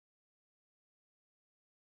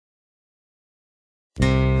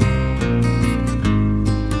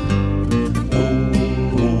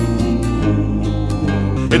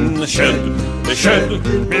shed,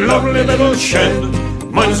 me lovely little shed.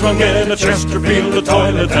 Might as well get a Chesterfield, a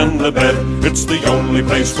toilet and a bed. It's the only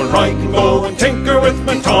place where I can go and tinker with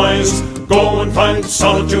my toys. Go and find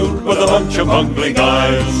solitude with a bunch of ugly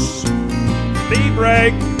guys. Tea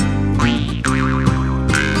break.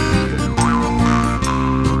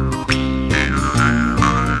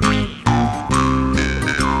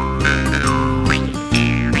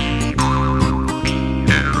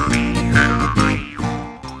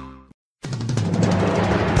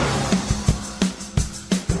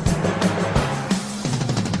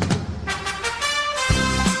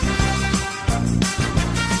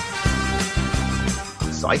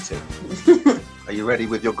 Exciting. Are you ready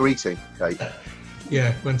with your greeting, Kate?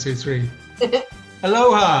 Yeah, 1, 2, 3.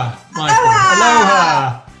 Aloha, Michael.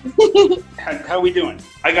 Aloha. How are we doing?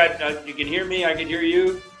 I got. You can hear me. I can hear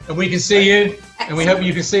you. And we can see you, and we hope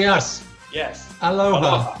you can see us. Yes.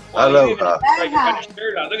 Aloha. Aloha. Like you got a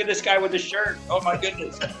shirt on. Look at this guy with the shirt. Oh my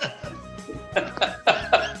goodness.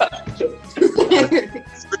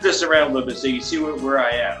 Let's put this around a little bit so you see where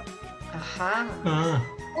I am.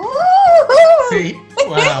 See?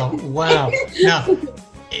 Wow. Now,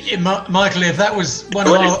 Michael, if that was one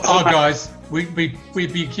of our guys, we'd be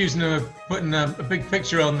accusing him of putting a big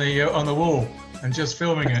picture on the wall and just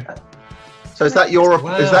filming it. So is that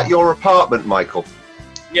your apartment, Michael?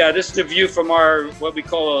 Yeah, this is the view from our what we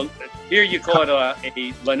call here you call it a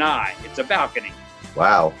lanai. It's a balcony.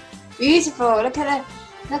 Wow. Beautiful. Look at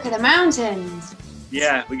the mountains.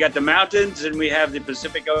 Yeah, we got the mountains and we have the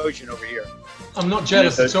Pacific Ocean over here. I'm not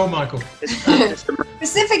jealous at all, Michael.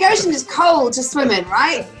 Pacific Ocean is cold to swim in,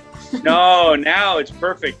 right? No, now it's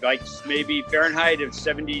perfect. Like maybe Fahrenheit of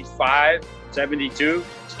 75, 72.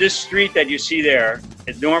 This street that you see there,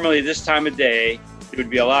 it's normally this time of day, there would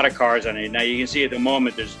be a lot of cars on it. Now you can see at the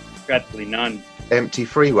moment there's practically none. Empty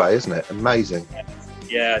freeway, isn't it? Amazing.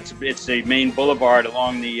 Yeah, it's the main boulevard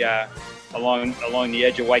along the along the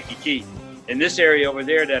edge of Waikiki. In this area over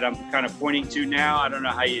there that I'm kind of pointing to now, I don't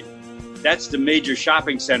know how you. That's the major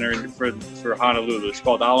shopping center for Honolulu. It's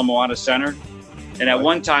called Ala Moana Center. And at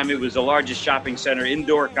one time, it was the largest shopping center,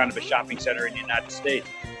 indoor kind of a shopping center in the United States.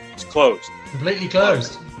 It's closed. Completely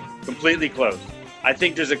closed. Completely closed. I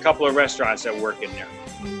think there's a couple of restaurants that work in there.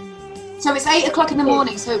 So it's 8 o'clock in the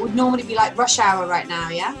morning, so it would normally be like rush hour right now,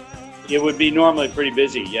 yeah? It would be normally pretty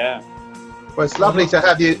busy, yeah. Well, it's lovely to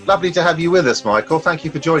have you. Lovely to have you with us, Michael. Thank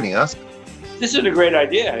you for joining us. This is a great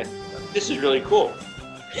idea. This is really cool.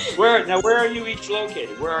 Where are you each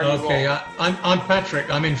located? Where are you? Okay, I'm Patrick.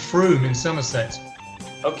 I'm in Frome in Somerset.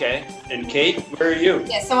 Okay, and Kate, where are you?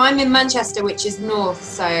 Yeah, so I'm in Manchester, which is north.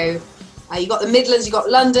 So you got the Midlands, you got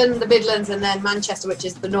London, the Midlands, and then Manchester, which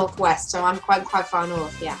is the northwest. So I'm quite far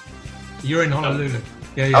north. Yeah. You're in Honolulu.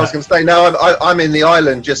 Yeah. I was going to say no. I'm in the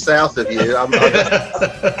island just south of you. I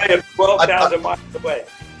am 12,000 miles away.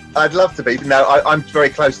 I'd love to be, but no, I'm very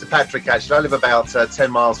close to Patrick. Actually, I live about 10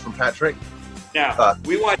 miles from Patrick. Now,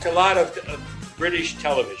 we watch a lot of British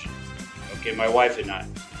television. Okay, my wife and I.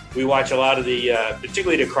 We watch a lot of the,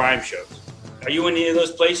 particularly the crime shows. Are you in any of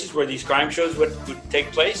those places where these crime shows would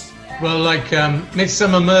take place? Well, like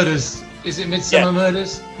Midsummer Murders. Is it Midsummer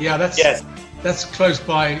Murders? Yeah, that's close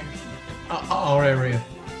by our area.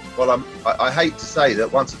 Well, I hate to say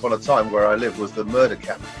that once upon a time where I lived was the murder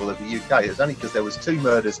capital of the UK. It's only because there was 2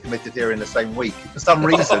 murders committed here in the same week. For some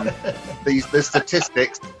reason, the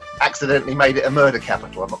statistics accidentally made it a murder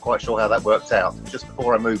capital. I'm not quite sure how that worked out. Just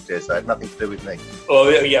before I moved here, so it had nothing to do with me. Oh,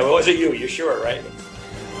 yeah, well, was it you? You're sure, right?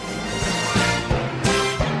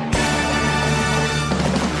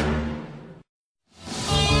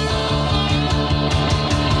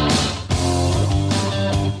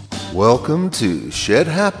 Welcome to Shed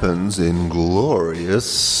Happens in glorious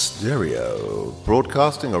stereo,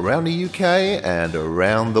 broadcasting around the UK and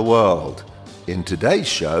around the world. In today's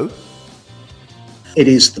show, it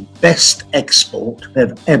is the best export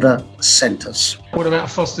they've ever sent us. What about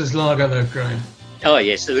Foster's Lager though, Graham? Oh,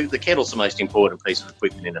 yes, so the kettle's the most important piece of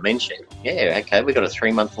equipment in a men's shed. Yeah, okay, we've got a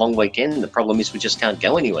 3-month long weekend. The problem is we just can't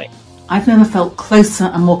go anywhere. I've never felt closer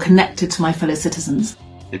and more connected to my fellow citizens.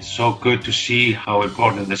 It's so good to see how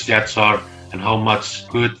important the sheds are and how much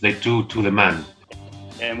good they do to the man.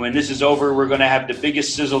 And when this is over, we're going to have the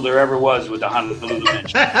biggest sizzle there ever was with the Honolulu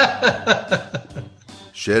men's shed.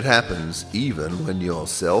 Shed happens even when you're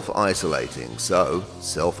self-isolating, so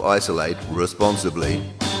self-isolate responsibly.